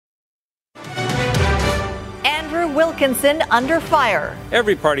Andrew Wilkinson under fire.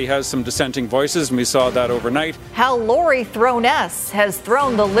 Every party has some dissenting voices, and we saw that overnight. How Laurie Throness has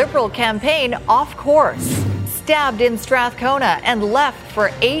thrown the Liberal campaign off course. Stabbed in Strathcona and left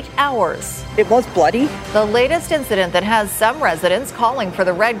for 8 hours. It was bloody. The latest incident that has some residents calling for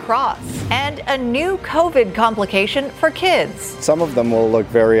the Red Cross. And a new COVID complication for kids. Some of them will look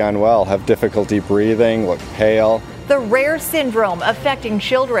very unwell, have difficulty breathing, look pale. The rare syndrome affecting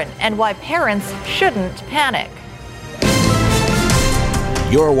children and why parents shouldn't panic.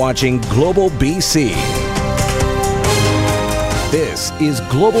 You're watching Global BC. This is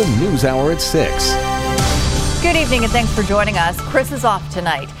Global News Hour at 6. Good evening and thanks for joining us. Chris is off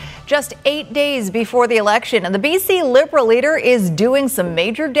tonight. Just 8 days before the election, and the BC Liberal leader is doing some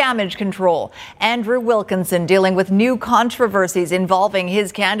major damage control. Andrew Wilkinson dealing with new controversies involving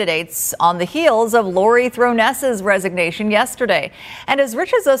his candidates on the heels of Laurie Throness's resignation yesterday. And as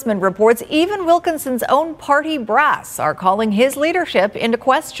Richard Zussman reports, even Wilkinson's own party brass are calling his leadership into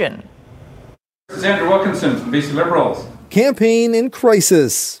question. This is Andrew Wilkinson from BC Liberals. Campaign in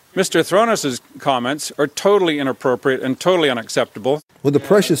crisis. Mr. Throness's comments are totally inappropriate and totally unacceptable. With the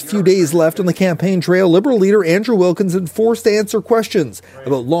precious few days left on the campaign trail, Liberal leader Andrew Wilkinson forced to answer questions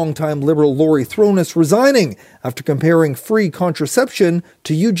about longtime Liberal Laurie Throness resigning after comparing free contraception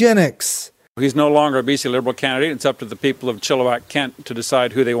to eugenics. He's no longer a BC Liberal candidate. It's up to the people of Chilliwack, Kent to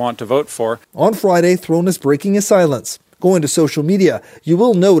decide who they want to vote for. On Friday, Throness breaking his silence. Going to social media, you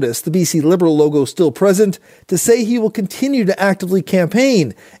will notice the BC Liberal logo still present to say he will continue to actively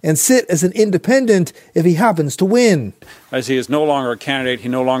campaign and sit as an independent if he happens to win. As he is no longer a candidate, he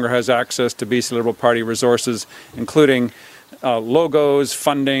no longer has access to BC Liberal Party resources, including logos,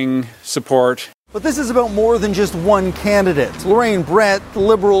 funding, support. But this is about more than just one candidate. Lorraine Brett, the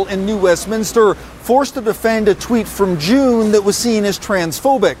Liberal in New Westminster, forced to defend a tweet from June that was seen as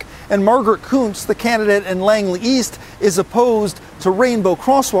transphobic. And Margaret Kuntz, the candidate in Langley East, is opposed to rainbow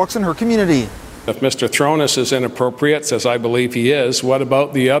crosswalks in her community. If Mr. Throness is inappropriate, as I believe he is, what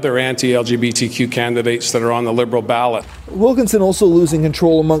about the other anti-LGBTQ candidates that are on the Liberal ballot? Wilkinson also losing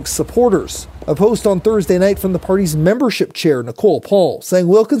control amongst supporters. A post on Thursday night from the party's membership chair, Nicole Paul, saying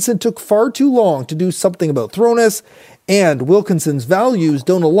Wilkinson took far too long to do something about Throness, and Wilkinson's values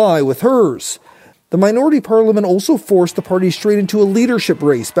don't ally with hers. The minority parliament also forced the party straight into a leadership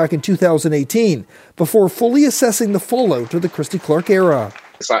race back in 2018, before fully assessing the fallout of the Christy Clark era.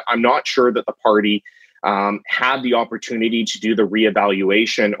 I'm not sure that the party had the opportunity to do the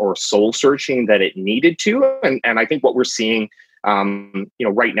reevaluation or soul searching that it needed to. And I think what we're seeing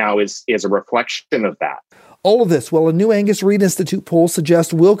right now is a reflection of that. All of this while a new Angus Reid Institute poll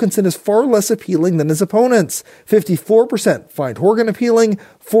suggests Wilkinson is far less appealing than his opponents. 54% find Horgan appealing,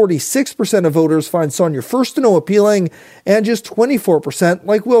 46% of voters find Sonia Furstenau appealing, and just 24%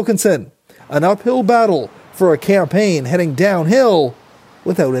 like Wilkinson. An uphill battle for a campaign heading downhill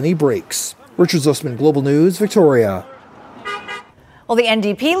without any breaks. Richard Zussman, Global News, Victoria. Well, the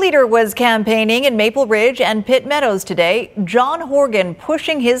NDP leader was campaigning in Maple Ridge and Pitt Meadows today. John Horgan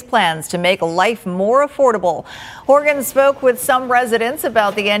pushing his plans to make life more affordable. Horgan spoke with some residents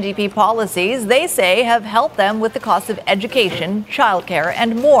about the NDP policies they say have helped them with the cost of education, childcare,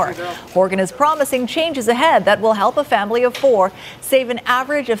 and more. Horgan is promising changes ahead that will help a family of four save an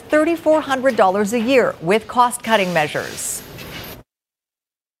average of $3,400 a year with cost-cutting measures.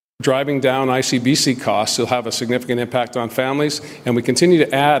 Driving down ICBC costs will have a significant impact on families, and we continue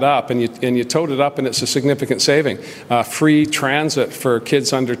to add up, and you total it up, and it's a significant saving. Free transit for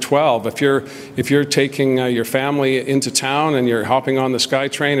kids under 12. If you're taking your family into town and you're hopping on the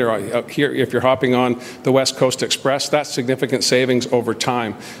SkyTrain, or here if you're hopping on the West Coast Express, that's significant savings over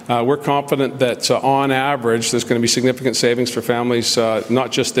time. We're confident that on average there's going to be significant savings for families,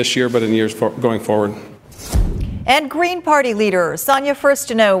 not just this year, but in years going forward. And Green Party leader Sonia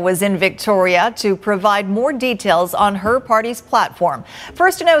Furstenau was in Victoria to provide more details on her party's platform.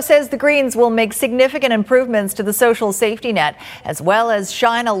 Furstenau says the Greens will make significant improvements to the social safety net, as well as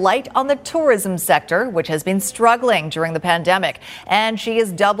shine a light on the tourism sector, which has been struggling during the pandemic. And she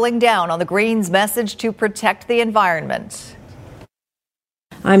is doubling down on the Greens' message to protect the environment.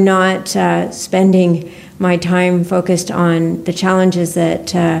 I'm not spending my time focused on the challenges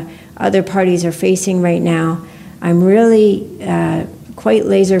that other parties are facing right now. I'm really quite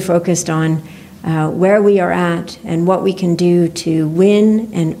laser focused on where we are at and what we can do to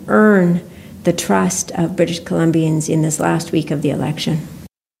win and earn the trust of British Columbians in this last week of the election.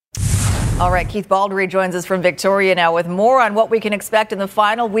 All right, Keith Baldry joins us from Victoria now with more on what we can expect in the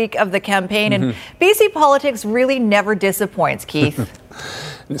final week of the campaign. And BC politics really never disappoints, Keith.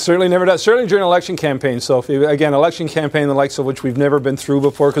 It certainly never does. Certainly during election campaigns, Sophie. Again, election campaign, the likes of which we've never been through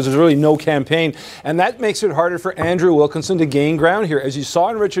before, because there's really no campaign. And that makes it harder for Andrew Wilkinson to gain ground here. As you saw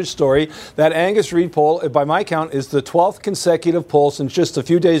in Richard's story, that Angus Reid poll, by my count, is the 12th consecutive poll since just a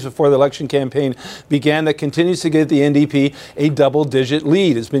few days before the election campaign began that continues to give the NDP a double-digit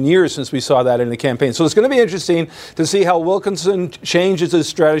lead. It's been years since we saw that in the campaign. So it's going to be interesting to see how Wilkinson changes his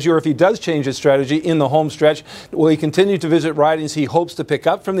strategy, or if he does change his strategy in the home stretch. Will he continue to visit ridings he hopes to pick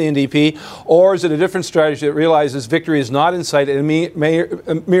up from the NDP, or is it a different strategy that realizes victory is not in sight and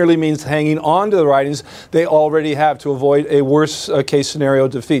merely means hanging on to the ridings they already have to avoid a worst case scenario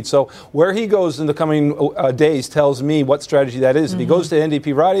defeat? So where he goes in the coming days tells me what strategy that is. If he goes to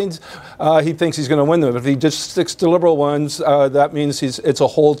NDP ridings, he thinks he's going to win them. If he just sticks to Liberal ones, that means it's a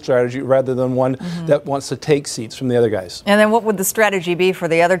hold strategy rather than one that wants to take seats from the other guys. And then what would the strategy be for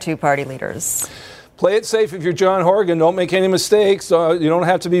the other two party leaders? Play it safe if you're John Horgan. Don't make any mistakes. You don't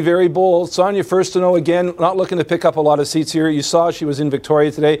have to be very bold. Sonia Furstenau, again, not looking to pick up a lot of seats here. You saw she was in Victoria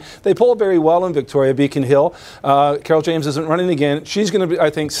today. They poll very well in Victoria, Beacon Hill. Carol James isn't running again. She's going to,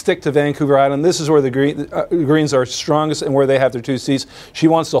 I think, stick to Vancouver Island. This is where the Greens are strongest and where they have their 2 seats. She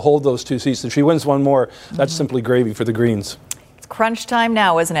wants to hold those 2 seats. If she wins one more, that's simply gravy for the Greens. It's crunch time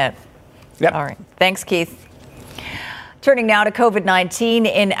now, isn't it? Yep. All right. Thanks, Keith. Turning now to COVID-19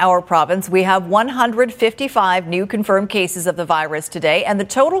 in our province, we have 155 new confirmed cases of the virus today, and the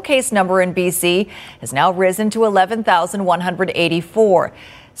total case number in BC has now risen to 11,184.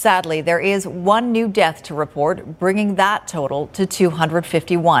 Sadly, there is one new death to report, bringing that total to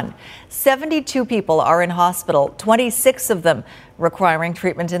 251. 72 people are in hospital, 26 of them requiring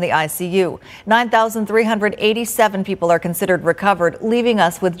treatment in the ICU. 9,387 people are considered recovered, leaving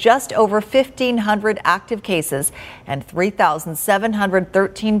us with just over 1,500 active cases and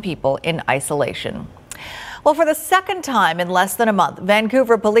 3,713 people in isolation. Well, for the second time in less than a month,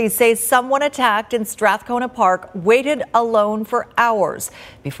 Vancouver police say someone attacked in Strathcona Park waited alone for hours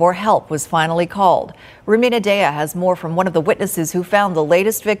before help was finally called. Rumina Dea has more from one of the witnesses who found the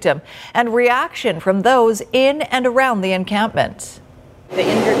latest victim and reaction from those in and around the encampment. The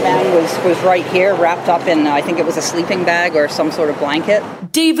injured man was right here, wrapped up in, I think it was a sleeping bag or some sort of blanket.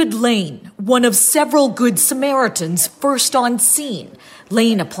 David Lane, one of several Good Samaritans first on scene.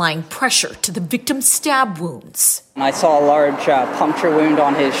 Lane applying pressure to the victim's stab wounds. I saw a large puncture wound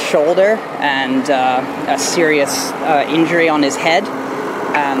on his shoulder and a serious injury on his head.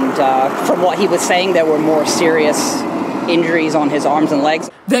 And from what he was saying, there were more serious injuries on his arms and legs.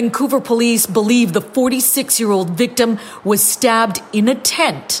 Vancouver police believe the 46-year-old victim was stabbed in a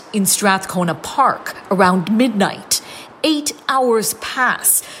tent in Strathcona Park around midnight. 8 hours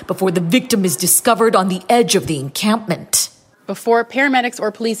pass before the victim is discovered on the edge of the encampment. Before paramedics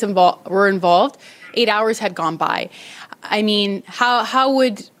or police were involved, 8 hours had gone by. I mean, how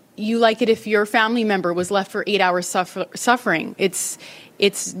would you like it if your family member was left for 8 hours suffering? It's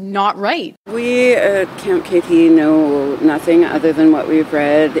not right. We at Camp KT know nothing other than what we've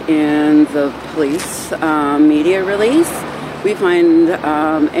read in the police media release. We find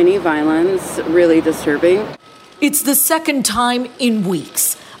any violence really disturbing. It's the second time in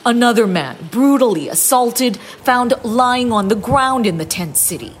weeks. Another man, brutally assaulted, found lying on the ground in the tent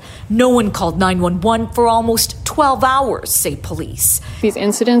city. No one called 911 for almost 12 hours, say police. These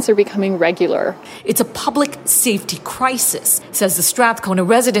incidents are becoming regular. It's a public safety crisis, says the Strathcona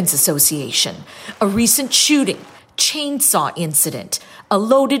Residents Association. A recent shooting, chainsaw incident, a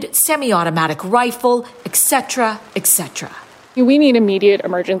loaded semi-automatic rifle, etc., etc. We need immediate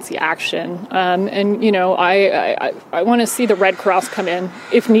emergency action. And, you know, I want to see the Red Cross come in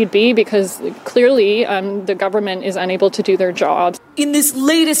if need be, because clearly the government is unable to do their jobs. In this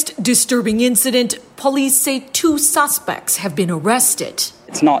latest disturbing incident, police say 2 suspects have been arrested.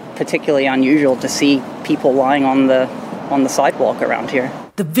 It's not particularly unusual to see people lying on the sidewalk around here.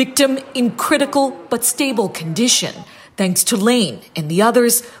 The victim in critical but stable condition, thanks to Lane and the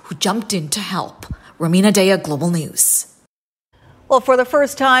others who jumped in to help. Rumina Dea, Global News. Well, for the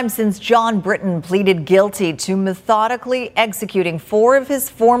first time since John Britton pleaded guilty to methodically executing 4 of his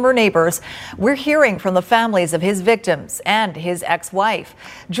former neighbors, we're hearing from the families of his victims and his ex-wife.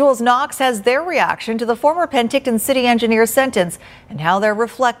 Jules Knox has their reaction to the former Penticton city engineer's sentence and how they're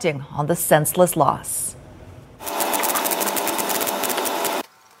reflecting on the senseless loss.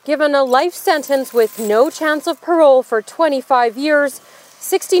 Given a life sentence with no chance of parole for 25 years,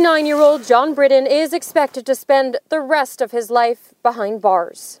 69-year-old John Britton is expected to spend the rest of his life behind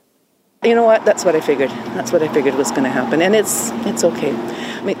bars. You know what? That's what I figured. That's what I figured was going to happen, and it's okay.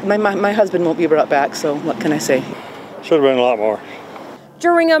 I mean, my husband won't be brought back, so what can I say? Should have been a lot more.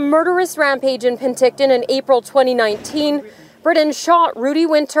 During a murderous rampage in Penticton in April 2019, Britton shot Rudy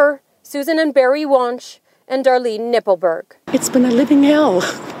Winter, Susan and Barry Wunsch, and Darlene Nippelberg. It's been a living hell.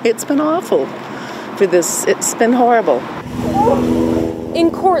 It's been awful for this. It's been horrible.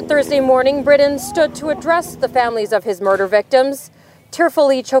 In court Thursday morning, Britton stood to address the families of his murder victims,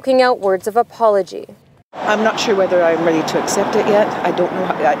 tearfully choking out words of apology. I'm not sure whether I'm ready to accept it yet. I don't know.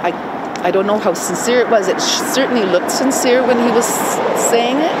 I don't know how sincere it was. It certainly looked sincere when he was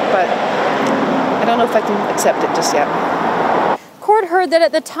saying it, but I don't know if I can accept it just yet. Court heard that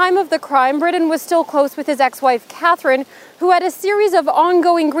at the time of the crime, Britton was still close with his ex-wife, Catherine, who had a series of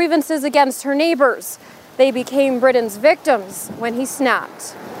ongoing grievances against her neighbors. They became Britton's victims when he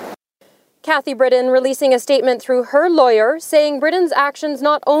snapped. Kathy Britton releasing a statement through her lawyer saying Britton's actions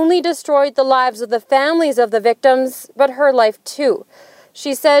not only destroyed the lives of the families of the victims, but her life too.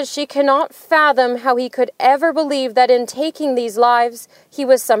 She says she cannot fathom how he could ever believe that in taking these lives, he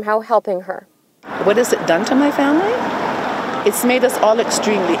was somehow helping her. What has it done to my family? It's made us all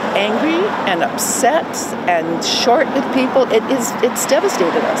extremely angry and upset and short with people. It's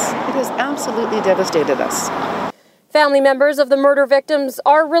devastated us. It has absolutely devastated us. Family members of the murder victims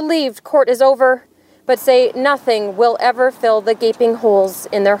are relieved court is over, but say nothing will ever fill the gaping holes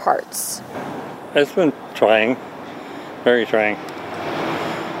in their hearts. It's been trying, very trying.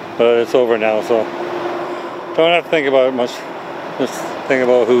 But it's over now, so don't have to think about it much. Just think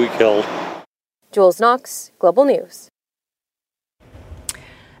about who he killed. Jules Knox, Global News.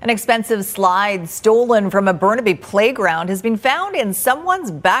 An expensive slide stolen from a Burnaby playground has been found in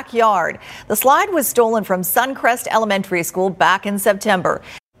someone's backyard. The slide was stolen from Suncrest Elementary School back in September.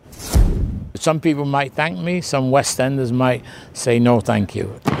 Some people might thank me, some West Enders might say no thank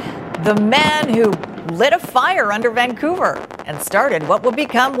you. The man who lit a fire under Vancouver and started what will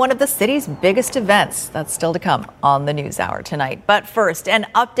become one of the city's biggest events. That's still to come on the NewsHour tonight. But first, an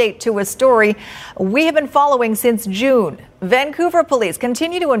update to a story we have been following since June. Vancouver police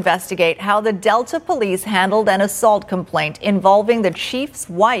continue to investigate how the Delta police handled an assault complaint involving the chief's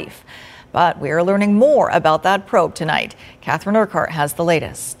wife. But we are learning more about that probe tonight. Catherine Urquhart has the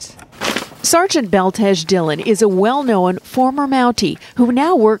latest. Sergeant Beltej Dillon is a well-known former Mountie who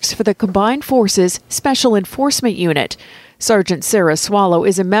now works for the Combined Forces Special Enforcement Unit. Sergeant Sarah Swallow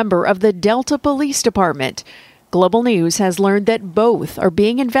is a member of the Delta Police Department. Global News has learned that both are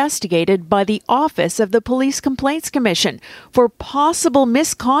being investigated by the Office of the Police Complaints Commission for possible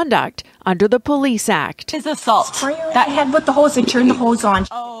misconduct under the Police Act. It's assault. That head with the hose and turn the hose on.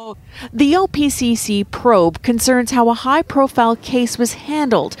 The OPCC probe concerns how a high-profile case was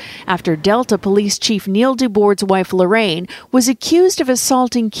handled after Delta Police Chief Neil Dubourd's wife Lorraine was accused of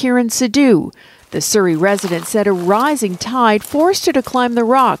assaulting Kieran Sidhu. The Surrey resident said a rising tide forced her to climb the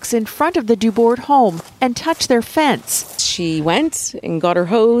rocks in front of the Dubourd home and touch their fence. She went and got her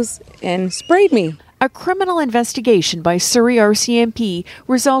hose and sprayed me. A criminal investigation by Surrey RCMP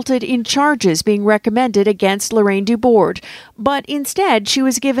resulted in charges being recommended against Lorraine Dubourd, but instead she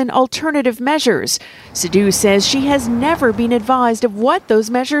was given alternative measures. Sidhu says she has never been advised of what those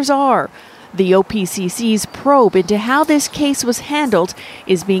measures are. The OPCC's probe into how this case was handled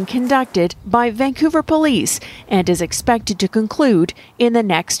is being conducted by Vancouver Police and is expected to conclude in the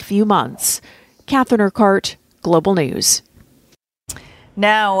next few months. Catherine Urquhart, Global News.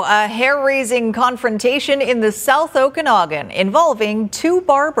 Now, a hair-raising confrontation in the South Okanagan involving two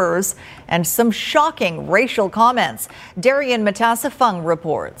barbers and some shocking racial comments. Darian Matassa-Fung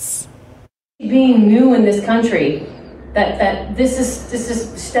reports. Being new in this country, that this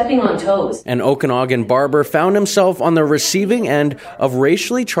is stepping on toes. An Okanagan barber found himself on the receiving end of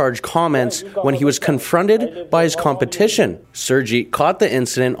racially charged comments when he was confronted by his competition. Surjit caught the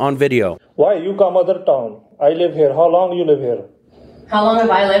incident on video. Why you come other town? I live here. How long you live here? How long have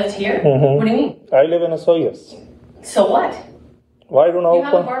I lived here? Mm-hmm. What do you mean? I live in Osoyoos. So what? Why don't I You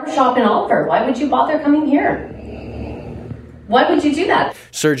have a barbershop in Oliver. Why would you bother coming here? Why would you do that?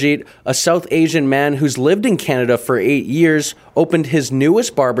 Surjit, a South Asian man who's lived in Canada for 8 years, opened his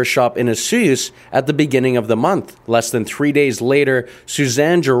newest barbershop in Osoyoos at the beginning of the month. Less than 3 days later,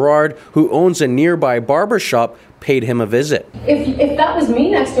 Suzanne Gerard, who owns a nearby barbershop, paid him a visit. If that was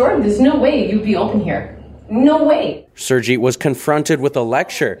me next door, there's no way you'd be open here. No way. Surjit was confronted with a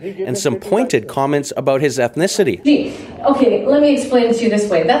lecture and some pointed comments about his ethnicity. Gee, okay, let me explain it to you this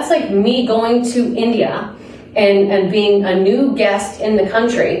way. That's like me going to India and being a new guest in the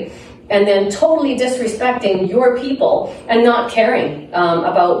country and then totally disrespecting your people and not caring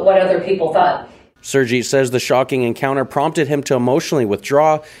about what other people thought. Surjit says the shocking encounter prompted him to emotionally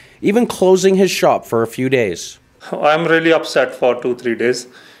withdraw, even closing his shop for a few days. I'm really upset for 2-3 days.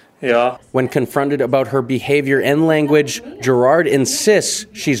 Yeah. When confronted about her behavior and language, Gerard insists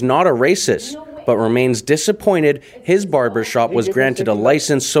she's not a racist. but remains disappointed his barbershop was granted a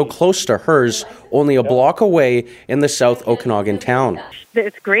license so close to hers, only a block away in the South Okanagan town.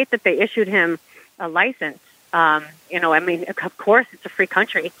 It's great that they issued him a license. Of course, it's a free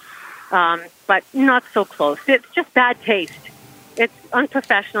country, but not so close. It's just bad taste. It's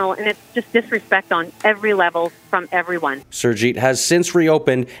unprofessional, and it's just disrespect on every level from everyone. Surjit has since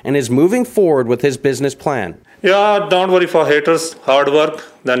reopened and is moving forward with his business plan. Yeah, don't worry for haters. Hard work,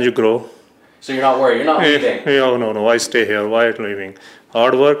 then you grow. So you're not worried? You're not leaving? No. I stay here. Why are you leaving?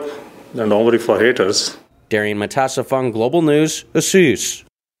 Hard work, then don't worry for haters. Darian Matasafang, Global News, Osoyoos.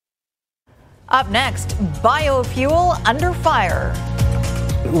 Up next, biofuel under fire.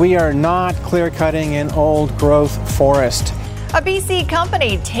 We are not clear-cutting an old-growth forest. A BC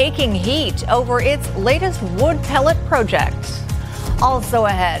company taking heat over its latest wood pellet project. Also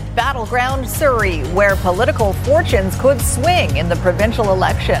ahead, battleground Surrey, where political fortunes could swing in the provincial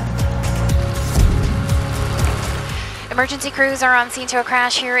election. Emergency crews are on scene to a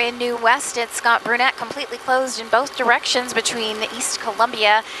crash here in New West. It's Scott Brunette, completely closed in both directions between East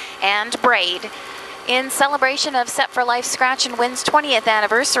Columbia and Braid. In celebration of Set for Life Scratch and Win's 20th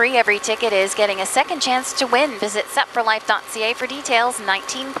anniversary, every ticket is getting a second chance to win. Visit setforlife.ca for details.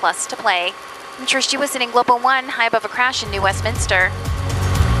 19 plus to play. I'm Trish Jewison in Global One, high above a crash in New Westminster.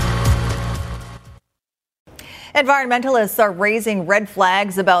 Environmentalists are raising red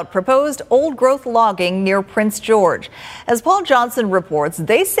flags about proposed old-growth logging near Prince George. As Paul Johnson reports,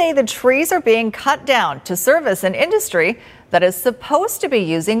 they say the trees are being cut down to service an industry that is supposed to be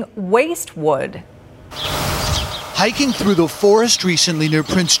using waste wood. Hiking through the forest recently near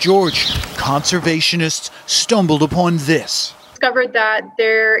Prince George, conservationists stumbled upon this. Discovered that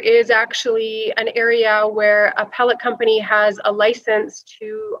there is actually an area where a pellet company has a license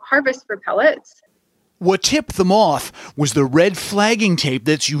to harvest for pellets. What tipped them off was the red flagging tape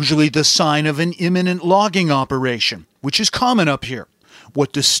that's usually the sign of an imminent logging operation, which is common up here.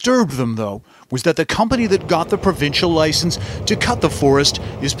 What disturbed them, though, was that the company that got the provincial license to cut the forest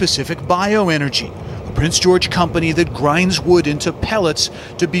is Pacific Bioenergy, a Prince George company that grinds wood into pellets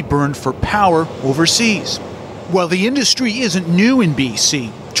to be burned for power overseas. While the industry isn't new in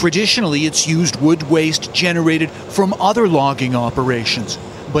BC, traditionally it's used wood waste generated from other logging operations.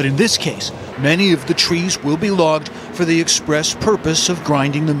 But in this case, many of the trees will be logged for the express purpose of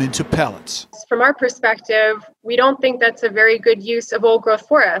grinding them into pellets. From our perspective, we don't think that's a very good use of old-growth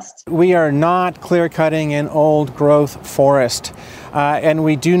forest. We are not clear-cutting an old-growth forest, and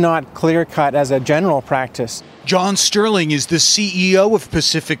we do not clear-cut as a general practice. John Sterling is the CEO of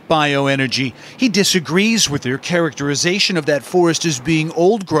Pacific Bioenergy. He disagrees with their characterization of that forest as being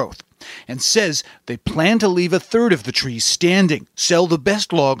old-growth, and says they plan to leave a third of the trees standing, sell the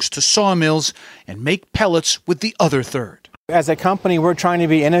best logs to sawmills, and make pellets with the other third. As a company, we're trying to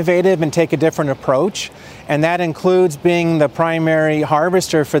be innovative and take a different approach, and that includes being the primary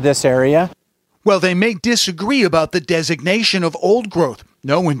harvester for this area. Well, they may disagree about the designation of old growth.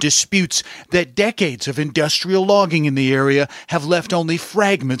 No one disputes that decades of industrial logging in the area have left only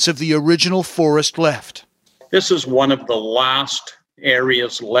fragments of the original forest left. This is one of the last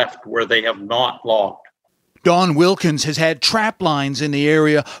areas left where they have not logged. Don Wilkins has had trap lines in the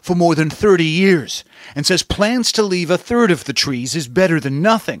area for more than 30 years and says plans to leave a third of the trees is better than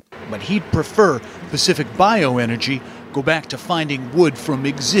nothing, but he'd prefer Pacific Bioenergy go back to finding wood from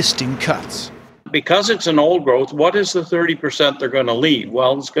existing cuts. Because it's an old growth, what is the 30% they're going to leave?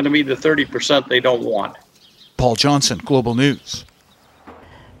 Well, it's going to be the 30% they don't want. Paul Johnson, Global News.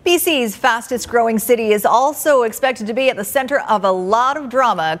 BC's fastest growing city is also expected to be at the center of a lot of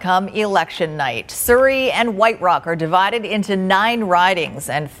drama come election night. Surrey and White Rock are divided into 9 ridings,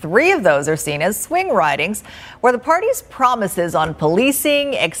 and 3 of those are seen as swing ridings, where the party's promises on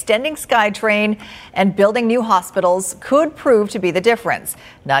policing, extending SkyTrain, and building new hospitals could prove to be the difference.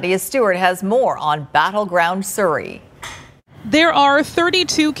 Nadia Stewart has more on Battleground Surrey. There are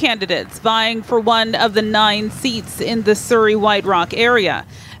 32 candidates vying for one of the 9 seats in the Surrey-White Rock area.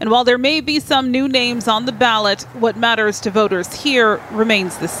 And while there may be some new names on the ballot, what matters to voters here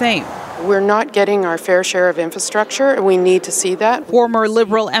remains the same. We're not getting our fair share of infrastructure, and we need to see that. Former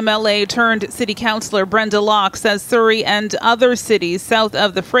Liberal MLA turned City Councillor Brenda Locke says Surrey and other cities south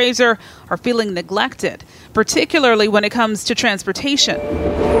of the Fraser are feeling neglected, particularly when it comes to transportation.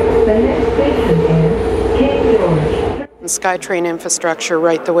 And SkyTrain infrastructure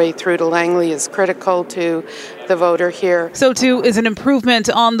right the way through to Langley is critical to the voter here. So too is an improvement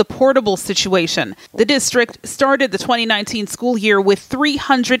on the portable situation. The district started the 2019 school year with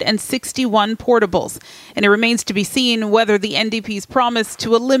 361 portables, and it remains to be seen whether the NDP's promise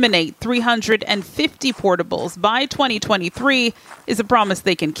to eliminate 350 portables by 2023 is a promise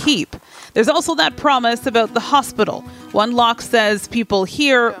they can keep. There's also that promise about the hospital. One lock says people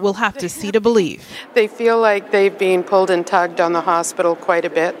here will have to see to believe. They feel like they've been pulled and tugged on the hospital quite a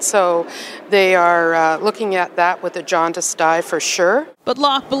bit, so they are looking at that with a jaundiced eye for sure. But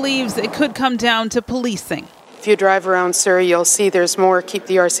Locke believes it could come down to policing. If you drive around Surrey, you'll see there's more Keep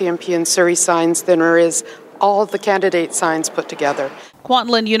the RCMP in Surrey signs than there is all the candidate signs put together.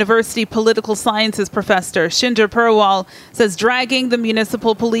 Kwantlen University political sciences professor Shinder Purwal says dragging the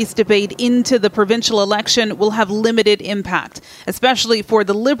municipal police debate into the provincial election will have limited impact, especially for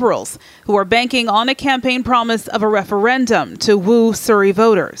the Liberals, who are banking on a campaign promise of a referendum to woo Surrey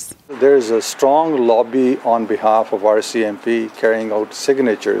voters. There is a strong lobby on behalf of RCMP carrying out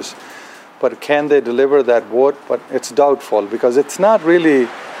signatures, but can they deliver that vote? But it's doubtful because it's not really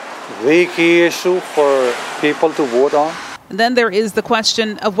the key issue for people to vote on. Then there is the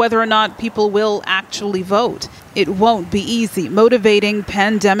question of whether or not people will actually vote. It won't be easy, motivating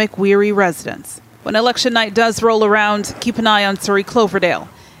pandemic-weary residents. When election night does roll around, keep an eye on Surrey Cloverdale.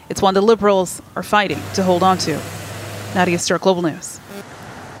 It's one the Liberals are fighting to hold on to. Nadia Sturck, Global News.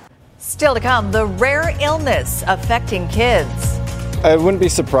 Still to come, the rare illness affecting kids. I wouldn't be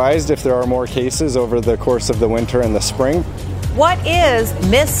surprised if there are more cases over the course of the winter and the spring. What is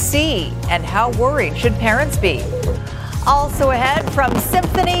Miss C, and how worried should parents be? Also ahead, from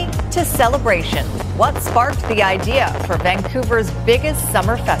symphony to celebration. What sparked the idea for Vancouver's biggest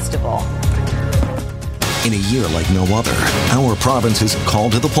summer festival? In a year like no other, our province is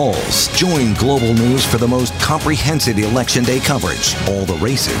called to the polls. Join Global News for the most comprehensive Election Day coverage. All the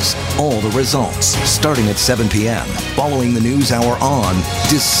races, all the results, starting at 7 p.m. Following the news hour on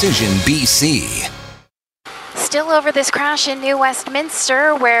Decision BC. Still over this crash in New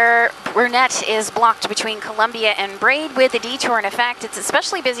Westminster, where Brunette is blocked between Columbia and Braid with a detour in effect. It's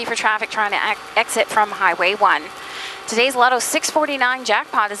especially busy for traffic trying to exit from Highway 1. Today's Lotto 649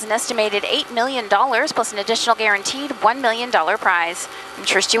 jackpot is an estimated $8 million, plus an additional guaranteed $1 million prize. I'm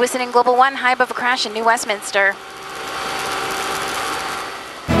Trish Jewison in Global One, high above a crash in New Westminster.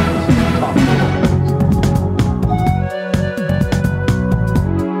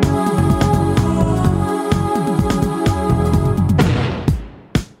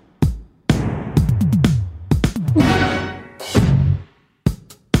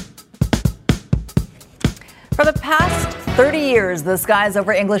 For the past 30 years, the skies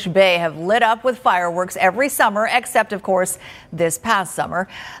over English Bay have lit up with fireworks every summer, except, of course, this past summer.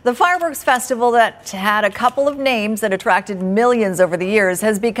 The fireworks festival that had a couple of names that attracted millions over the years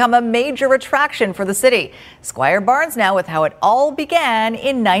has become a major attraction for the city. Squire Barnes now with how it all began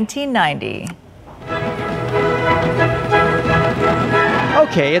in 1990.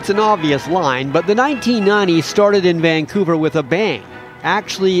 Okay, it's an obvious line, but the 1990s started in Vancouver with a bang.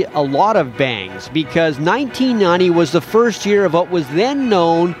 Actually, a lot of bangs, because 1990 was the first year of what was then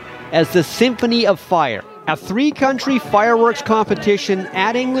known as the Symphony of Fire, a three-country fireworks competition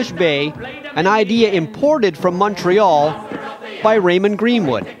at English Bay, an idea imported from Montreal by Raymond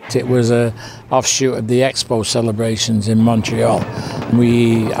Greenwood. It was an offshoot of the Expo celebrations in Montreal.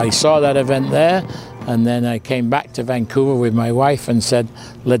 I saw that event there, and then I came back to Vancouver with my wife and said,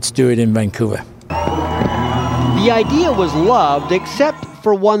 let's do it in Vancouver. The idea was loved, except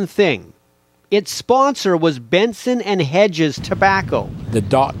for one thing. Its sponsor was Benson and Hedges Tobacco. The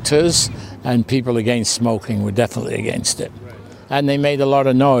doctors and people against smoking were definitely against it. And they made a lot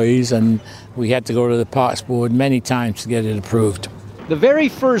of noise, and we had to go to the Parks Board many times to get it approved. The very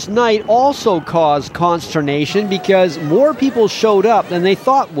first night also caused consternation because more people showed up than they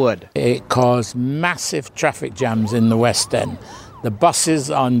thought would. It caused massive traffic jams in the West End. The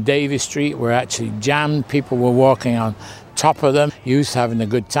buses on Davy Street were actually jammed. People were walking on top of them. He was having a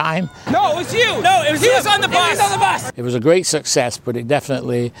good time. No, it was you. No, it was he was on the bus. He was on the bus. It was a great success, but it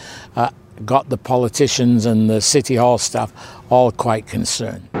definitely got the politicians and the City Hall staff all quite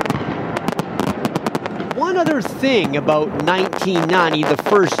concerned. One other thing about 1990, the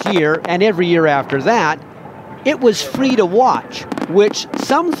first year, and every year after that, it was free to watch, which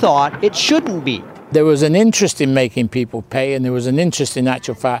some thought it shouldn't be. There was an interest in making people pay, and there was an interest in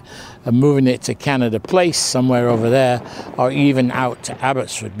actual fact of moving it to Canada Place, somewhere over there, or even out to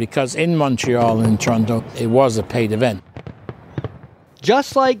Abbotsford, because in Montreal and Toronto, it was a paid event.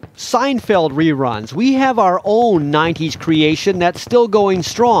 Just like Seinfeld reruns, we have our own 90s creation that's still going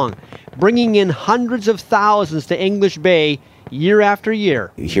strong. bringing in hundreds of thousands to English Bay year after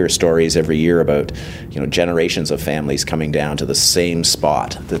year. You hear stories every year about, generations of families coming down to the same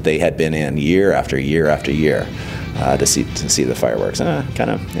spot that they had been in year after year after year to see the fireworks. I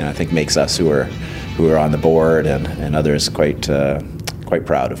think makes us who are on the board and others quite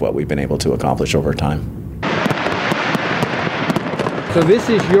proud of what we've been able to accomplish over time. So this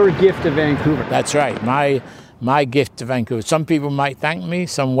is your gift to Vancouver. That's right. My gift to Vancouver. Some people might thank me.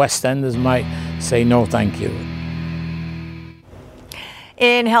 Some West Enders might say no, thank you.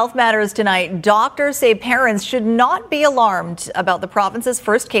 In Health Matters tonight, doctors say parents should not be alarmed about the province's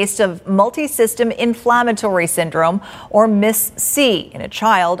first case of multisystem inflammatory syndrome, or MIS-C, in a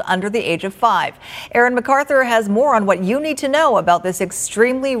child under the age of 5. Aaron MacArthur has more on what you need to know about this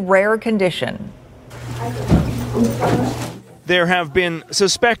extremely rare condition. There have been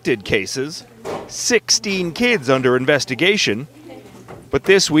suspected cases, 16 kids under investigation, but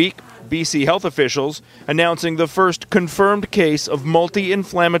this week, BC health officials announcing the first confirmed case of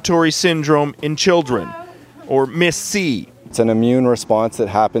multi-inflammatory syndrome in children, or MIS-C. It's an immune response that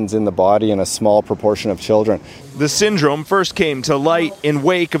happens in the body in a small proportion of children. The syndrome first came to light in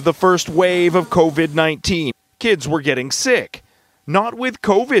wake of the first wave of COVID-19. Kids were getting sick, not with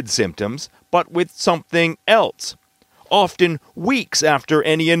COVID symptoms, but with something else, often weeks after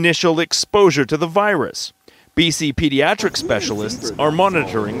any initial exposure to the virus. BC pediatric specialists are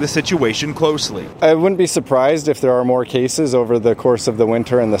monitoring the situation closely. I wouldn't be surprised if there are more cases over the course of the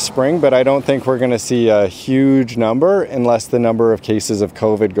winter and the spring, but I don't think we're going to see a huge number unless the number of cases of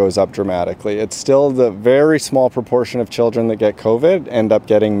COVID goes up dramatically. It's still the very small proportion of children that get COVID end up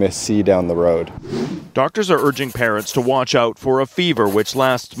getting MIS-C down the road. Doctors are urging parents to watch out for a fever which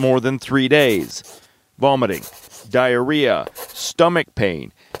lasts more than 3 days, vomiting, diarrhea, stomach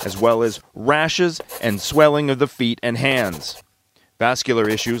pain, as well as rashes and swelling of the feet and hands. Vascular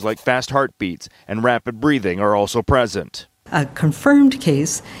issues like fast heartbeats and rapid breathing are also present. A confirmed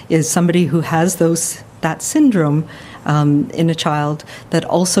case is somebody who has that syndrome in a child that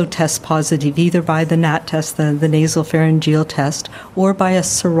also tests positive either by the NAT test, the nasopharyngeal test, or by a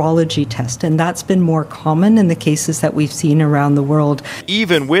serology test. And that's been more common in the cases that we've seen around the world.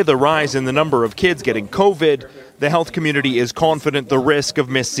 Even with a rise in the number of kids getting COVID, the health community is confident the risk of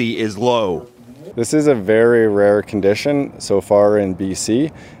MIS-C is low. This is a very rare condition so far in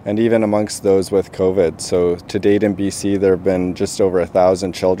BC, and even amongst those with COVID. So to date in BC, there have been just over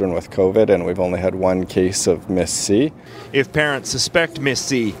 1,000 children with COVID, and we've only had one case of MIS-C. If parents suspect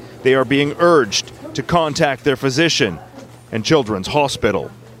MIS-C, they are being urged to contact their physician and Children's Hospital.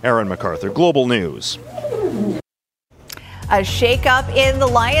 Aaron MacArthur, Global News. A shake-up in the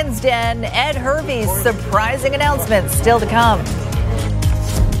Lion's Den. Ed Hervey's surprising announcement still to come.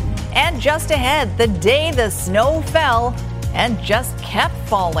 And just ahead, the day the snow fell and just kept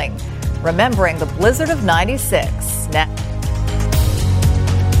falling. Remembering the blizzard of '96.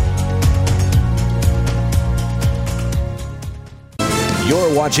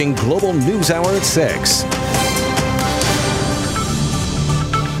 You're watching Global News Hour at 6.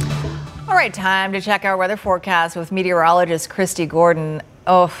 All right, time to check our weather forecast with meteorologist Christy Gordon.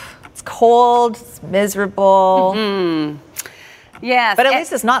 Oh, it's cold, it's miserable. Mm-hmm. Yes. But at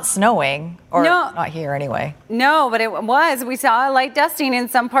least it's not snowing. Or no, not here anyway. No, but it was. We saw a light dusting in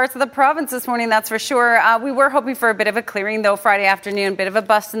some parts of the province this morning, that's for sure. We were hoping for a bit of a clearing, though, Friday afternoon. Bit of a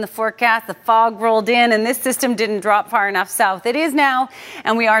bust in the forecast. The fog rolled in, and this system didn't drop far enough south. It is now,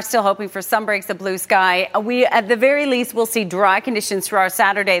 and we are still hoping for some breaks of blue sky. We, at the very least, will see dry conditions through our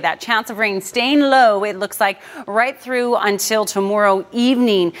Saturday. That chance of rain staying low, it looks like, right through until tomorrow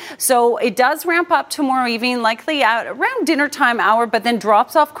evening. So it does ramp up tomorrow evening, likely out around dinner time hour, but then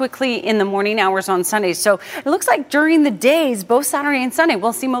drops off quickly in the morning hours on Sunday. So it looks like during the days, both Saturday and Sunday,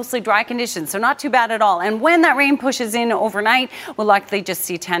 we'll see mostly dry conditions. So not too bad at all. And when that rain pushes in overnight, we'll likely just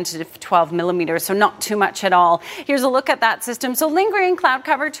see 10 to 12 millimeters. So not too much at all. Here's a look at that system. So lingering cloud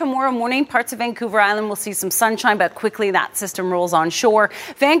cover tomorrow morning. Parts of Vancouver Island will see some sunshine, but quickly that system rolls on shore.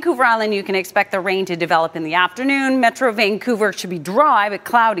 Vancouver Island, you can expect the rain to develop in the afternoon. Metro Vancouver should be dry, but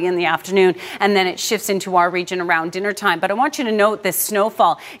cloudy in the afternoon. And then it shifts into our region around dinner time. But I want you to note this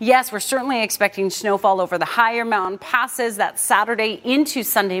snowfall. Yes, we're certainly expecting snowfall over the higher mountain passes that Saturday into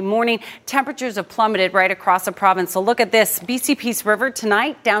Sunday morning. Temperatures have plummeted right across the province. So look at this. BC Peace River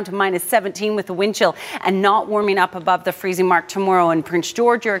tonight down to minus 17 with the wind chill and not warming up above the freezing mark tomorrow. In Prince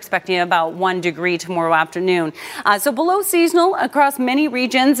George, you're expecting about 1 degree tomorrow afternoon. So below seasonal across many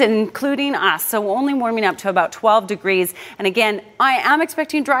regions, including us. So only warming up to about 12 degrees. And again, I am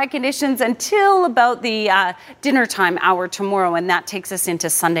expecting dry conditions until about the dinner time hour tomorrow tomorrow, and that takes us into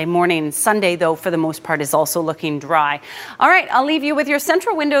Sunday morning. Sunday, though, for the most part, is also looking dry. All right, I'll leave you with your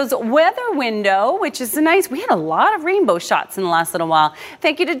Central Windows weather window, which is nice. We had a lot of rainbow shots in the last little while.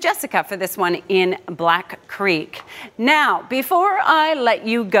 Thank you to Jessica for this one in Black Creek. Now, before I let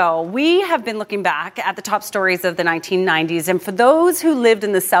you go, we have been looking back at the top stories of the 1990s, and for those who lived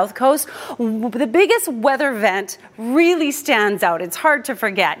in the South Coast, the biggest weather event really stands out. It's hard to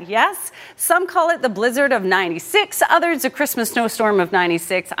forget. Yes, some call it the blizzard of 96, others a Christmas snowstorm of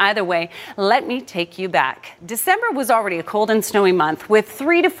 96. Either way, let me take you back. December was already a cold and snowy month with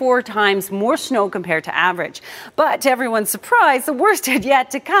 3 to 4 times more snow compared to average. But to everyone's surprise, the worst had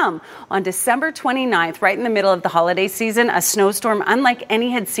yet to come. On December 29th, right in the middle of the holiday season, a snowstorm unlike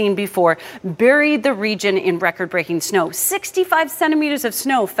any had seen before buried the region in record-breaking snow. 65 centimeters of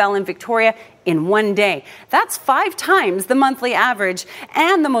snow fell in Victoria in one day. That's 5 times the monthly average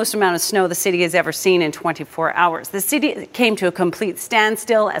and the most amount of snow the city has ever seen in 24 hours. The city came to a complete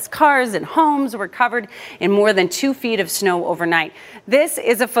standstill as cars and homes were covered in more than 2 feet of snow overnight. This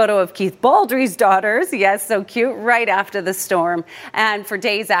is a photo of Keith Baldry's daughters. Yes, so cute, right after the storm. And for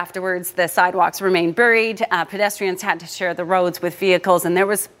days afterwards, the sidewalks remained buried. Pedestrians had to share the roads with vehicles, and there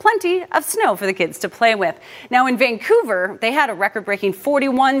was plenty of snow for the kids to play with. Now in Vancouver, they had a record-breaking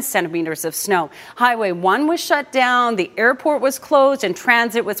 41 centimeters of snow. Highway 1 was shut down, the airport was closed, and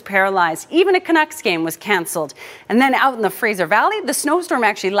transit was paralyzed. Even a Canucks game was cancelled. And then out in the Fraser Valley, the snowstorm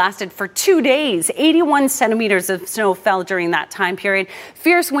actually lasted for 2 days. 81 centimeters of snow fell during that time period.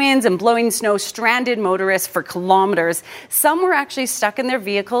 Fierce winds and blowing snow stranded motorists for kilometers. Some were actually stuck in their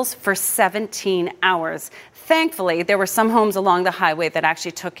vehicles for 17 hours. Thankfully, there were some homes along the highway that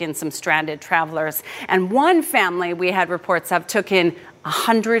actually took in some stranded travelers. And one family we had reports of took in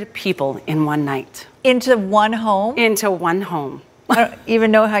 100 people in one night. Into one home? Into one home. I don't even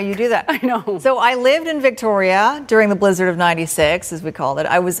know how you do that. I know. So I lived in Victoria during the blizzard of 96, as we called it.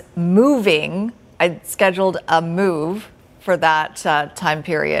 I was moving. I scheduled a move for that time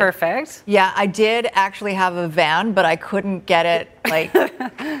period. Perfect. Yeah, I did actually have a van, but I couldn't get it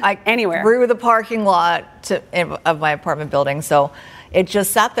anywhere through the parking lot of my apartment building. So it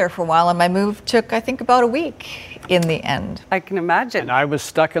just sat there for a while, and my move took, I think, about a week in the end. I can imagine. And I was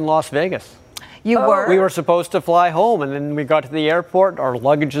stuck in Las Vegas. You were? We were supposed to fly home, and then we got to the airport. Our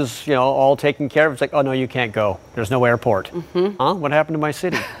luggage is, all taken care of. It's like, oh, no, you can't go. There's no airport. Mm-hmm. Huh? What happened to my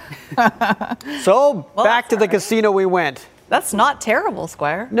city? So back to the casino we went. That's not terrible,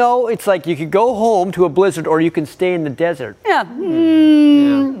 Squire. No, it's like you could go home to a blizzard, or you can stay in the desert. Yeah.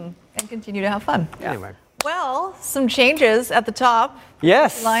 And continue to have fun. Yeah. Anyway. Well, some changes at the top.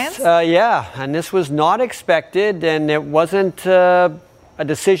 Yes. Lions? Yeah, and this was not expected, and it wasn't a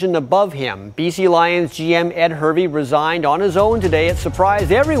decision above him. BC Lions GM Ed Hervey resigned on his own today. It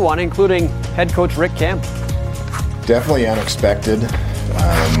surprised everyone, including head coach Rick Kemp. Definitely unexpected.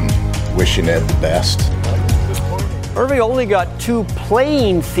 Wishing Ed the best. Hervey only got 2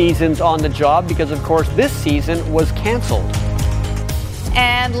 playing seasons on the job because, of course, this season was canceled.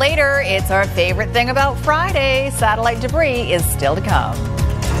 And later, it's our favorite thing about Friday. Satellite debris is still to come.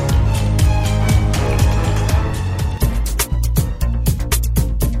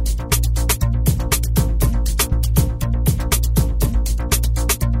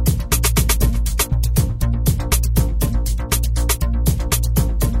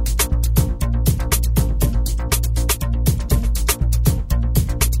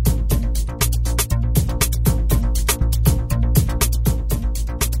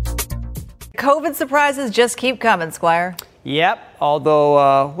 COVID surprises just keep coming, Squire. Yep, although,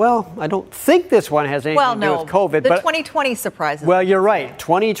 I don't think this one has anything to do with COVID. The 2020 surprises. Well, you're right,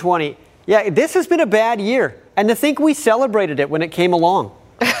 2020. Yeah, this has been a bad year. And to think we celebrated it when it came along.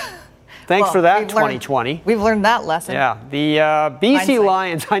 Thanks for that, 2020. We've learned that lesson. Yeah, the BC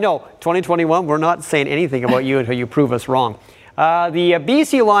Lions, I know, 2021, we're not saying anything about you until you prove us wrong. The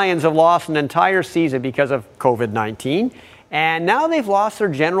BC Lions have lost an entire season because of COVID-19. And now they've lost their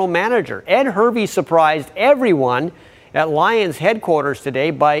general manager. Ed Hervey surprised everyone at Lions headquarters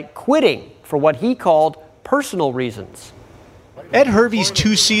today by quitting for what he called personal reasons. Ed Hervey's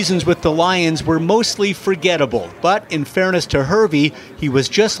 2 seasons with the Lions were mostly forgettable, but in fairness to Hervey, he was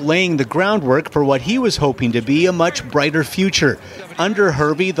just laying the groundwork for what he was hoping to be a much brighter future. Under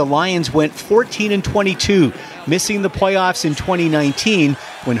Hervey, the Lions went 14-22, missing the playoffs in 2019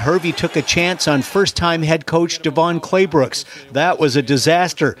 when Hervey took a chance on first-time head coach Devon Claybrooks. That was a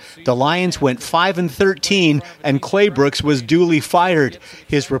disaster. The Lions went 5-13, and Claybrooks was duly fired.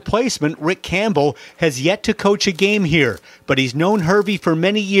 His replacement, Rick Campbell, has yet to coach a game here, but he's known Hervey for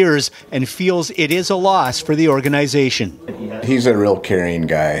many years and feels it is a loss for the organization. He's a real caring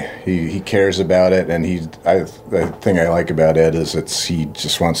guy. He cares about it, and the thing I like about Ed is he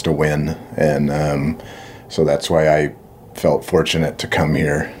just wants to win, and so that's why I felt fortunate to come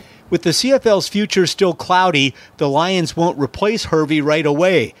here. With the CFL's future still cloudy, the Lions won't replace Hervey right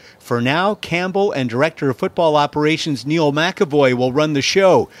away. For now, Campbell and Director of Football Operations Neil McAvoy will run the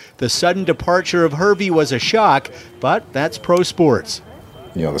show. The sudden departure of Hervey was a shock, but that's pro sports.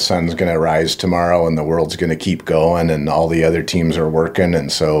 You know, the sun's going to rise tomorrow and the world's going to keep going and all the other teams are working, and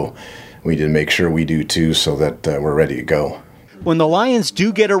so we need to make sure we do too so that we're ready to go. When the Lions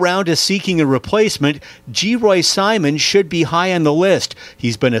do get around to seeking a replacement, G. Roy Simon should be high on the list.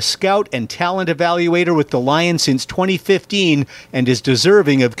 He's been a scout and talent evaluator with the Lions since 2015 and is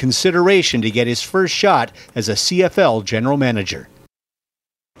deserving of consideration to get his first shot as a CFL general manager.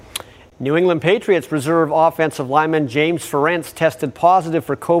 New England Patriots reserve offensive lineman James Ferentz tested positive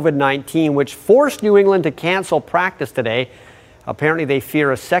for COVID-19, which forced New England to cancel practice today. Apparently, they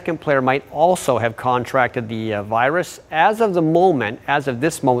fear a second player might also have contracted the virus. As of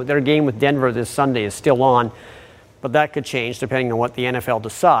this moment, their game with Denver this Sunday is still on, but that could change depending on what the NFL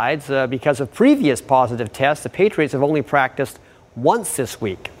decides. Because of previous positive tests, the Patriots have only practiced once this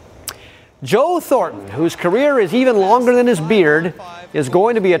week. Joe Thornton, whose career is even longer than his beard, is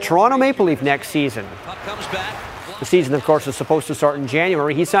going to be a Toronto Maple Leaf next season. The season, of course, is supposed to start in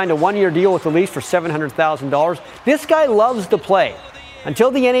January. He signed a one-year deal with the Leafs for $700,000. This guy loves to play. Until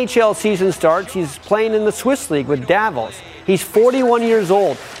the NHL season starts, he's playing in the Swiss League with Davos. He's 41 years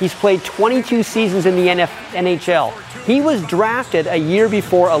old. He's played 22 seasons in the NHL. He was drafted a year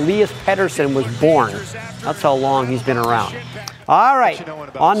before Elias Pettersson was born. That's how long he's been around. All right,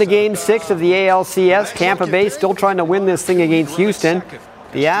 on to Game 6 of the ALCS. Tampa Bay still trying to win this thing against Houston.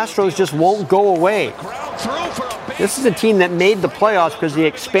 The Astros just won't go away. This is a team that made the playoffs because they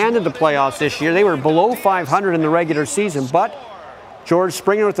expanded the playoffs this year. They were below 500 in the regular season, but George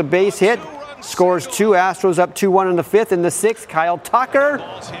Springer with a base hit scores 2. Astros up 2-1 in the 5th. In the 6th, Kyle Tucker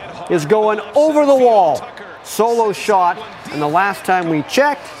is going over the wall. Solo shot, and the last time we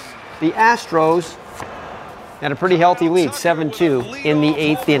checked, the Astros had a pretty healthy lead, 7-2 in the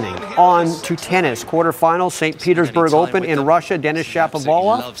 8th inning. On to tennis. Quarterfinals, St. Petersburg Open in Russia. Denis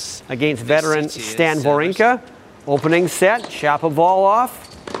Shapovalov against veteran Stan Wawrinka. Opening set, Shapovalov.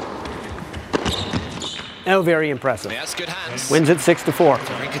 Oh, very impressive. Wins it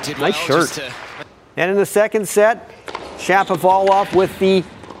 6-4. Nice shirt. And in the second set, Shapovalov with the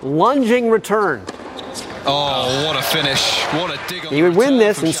lunging return. Oh, what a finish. What a dig on. He would win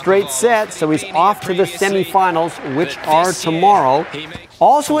this in straight sets, so he's off to the semifinals, which are tomorrow.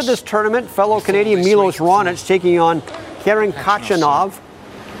 Also at this tournament, fellow Canadian Milos Raonic taking on Karen Khachanov.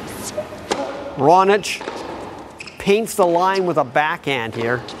 Raonic paints the line with a backhand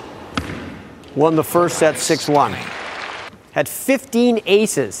here. Won the first set 6-1. Had 15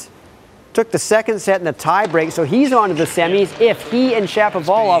 aces. Took the second set in the tiebreak, so he's on to the semis. If he and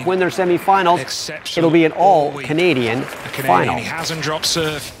Shapovalov win their semifinals, it'll be an all-Canadian final. He hasn't dropped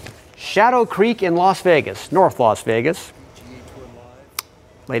serve. Shadow Creek in Las Vegas, North Las Vegas.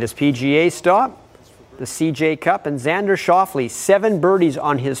 Latest PGA stop, the CJ Cup, and Xander Schauffele, 7 birdies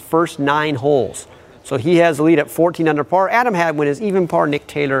on his first 9 holes. So he has the lead at 14 under par. Adam Hadwin is even par. Nick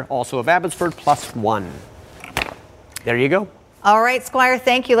Taylor, also of Abbotsford, +1. There you go. All right, Squire,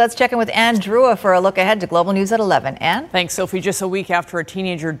 thank you. Let's check in with Ann Drua for a look ahead to Global News at 11. Ann? Thanks, Sophie. Just a week after a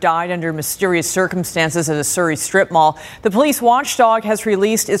teenager died under mysterious circumstances at a Surrey strip mall, the police watchdog has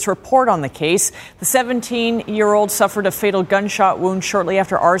released its report on the case. The 17-year-old suffered a fatal gunshot wound shortly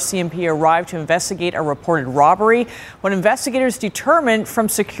after RCMP arrived to investigate a reported robbery, when investigators determined from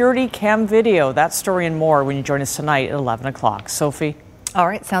security cam video. That story and more when you join us tonight at 11 o'clock. Sophie? All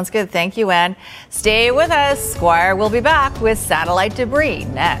right, sounds good. Thank you, Ann. Stay with us. Squire will be back with satellite debris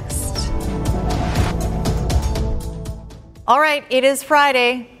next. All right, it is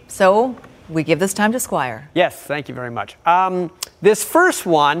Friday, so we give this time to Squire. Yes, thank you very much. This first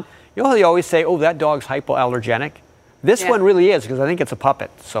one, you know how they always say, oh, that dog's hypoallergenic? This one really is, because I think it's a puppet.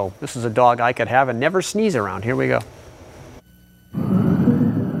 So this is a dog I could have and never sneeze around. Here we go.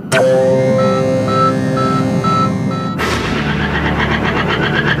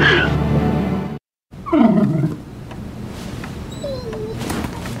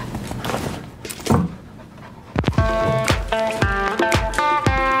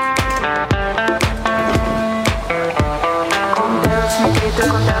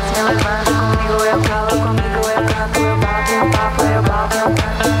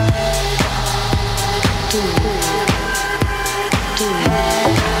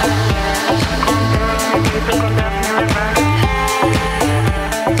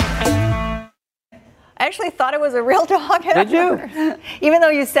 was a real dog at Did you? Even though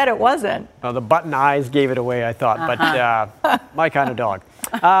you said it wasn't. Well, the button eyes gave it away, I thought, but my kind of dog.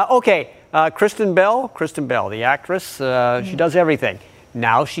 Okay, Kristen Bell, the actress, she does everything.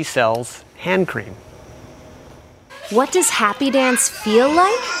 Now she sells hand cream. What does Happy Dance feel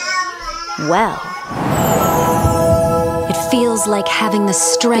like? Well, it feels like having the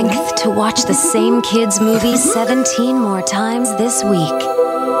strength to watch the same kids' movie 17 more times this week.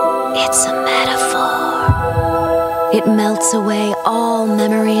 It's a metaphor. It melts away all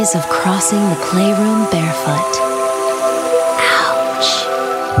memories of crossing the playroom barefoot. Ouch.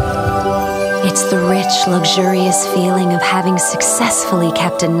 It's the rich, luxurious feeling of having successfully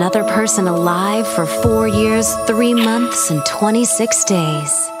kept another person alive for 4 years, 3 months, and 26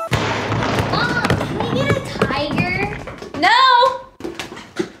 days. Mom, can we get a tiger? No!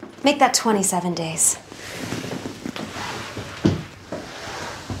 Make that 27 days.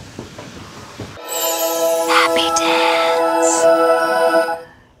 Happy Dance.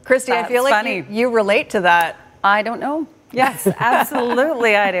 Christy, I feel like you relate to that. I don't know. Yes,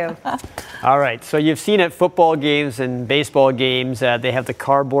 absolutely I do. All right, so you've seen at football games and baseball games, they have the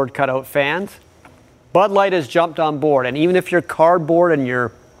cardboard cutout fans. Bud Light has jumped on board, and even if you're cardboard and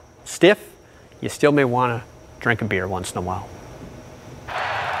you're stiff, you still may want to drink a beer once in a while.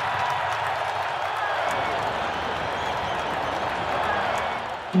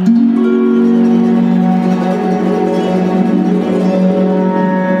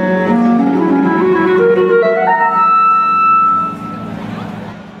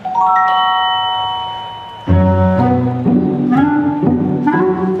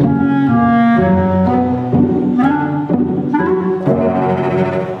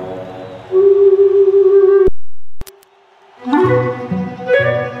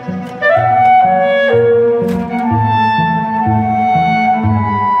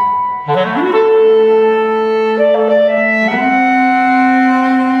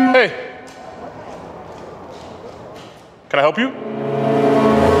 Can I help you?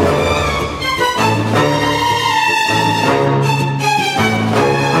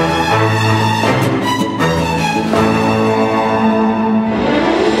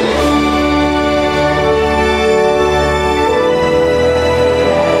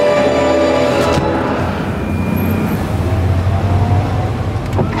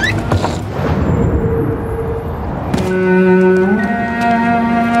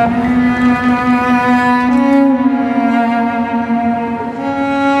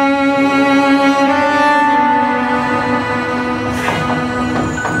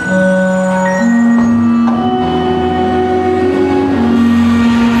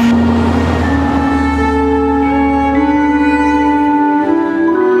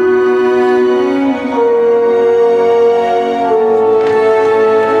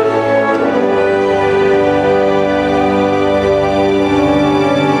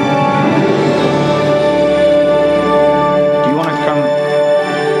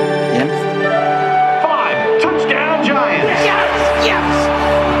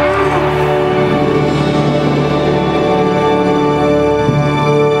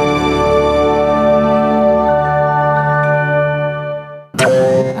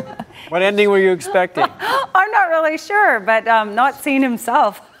 What ending were you expecting? I'm not really sure, but not seeing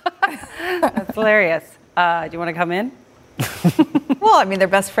himself. That's hilarious. Do you want to come in? Well, I mean, they're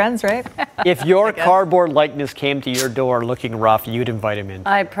best friends, right? If your cardboard likeness came to your door looking rough, you'd invite him in.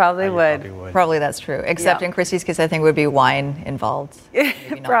 I probably would. Probably that's true. Except in Christy's case, I think would be wine involved.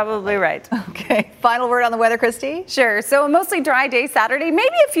 Probably right. Okay. Final word on the weather, Christy? Sure. So a mostly dry day Saturday,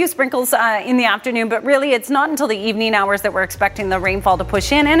 maybe a few sprinkles in the afternoon, but really it's not until the evening hours that we're expecting the rainfall to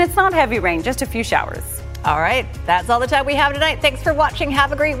push in, and it's not heavy rain, just a few showers. All right. That's all the time we have tonight. Thanks for watching.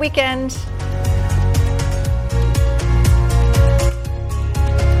 Have a great weekend.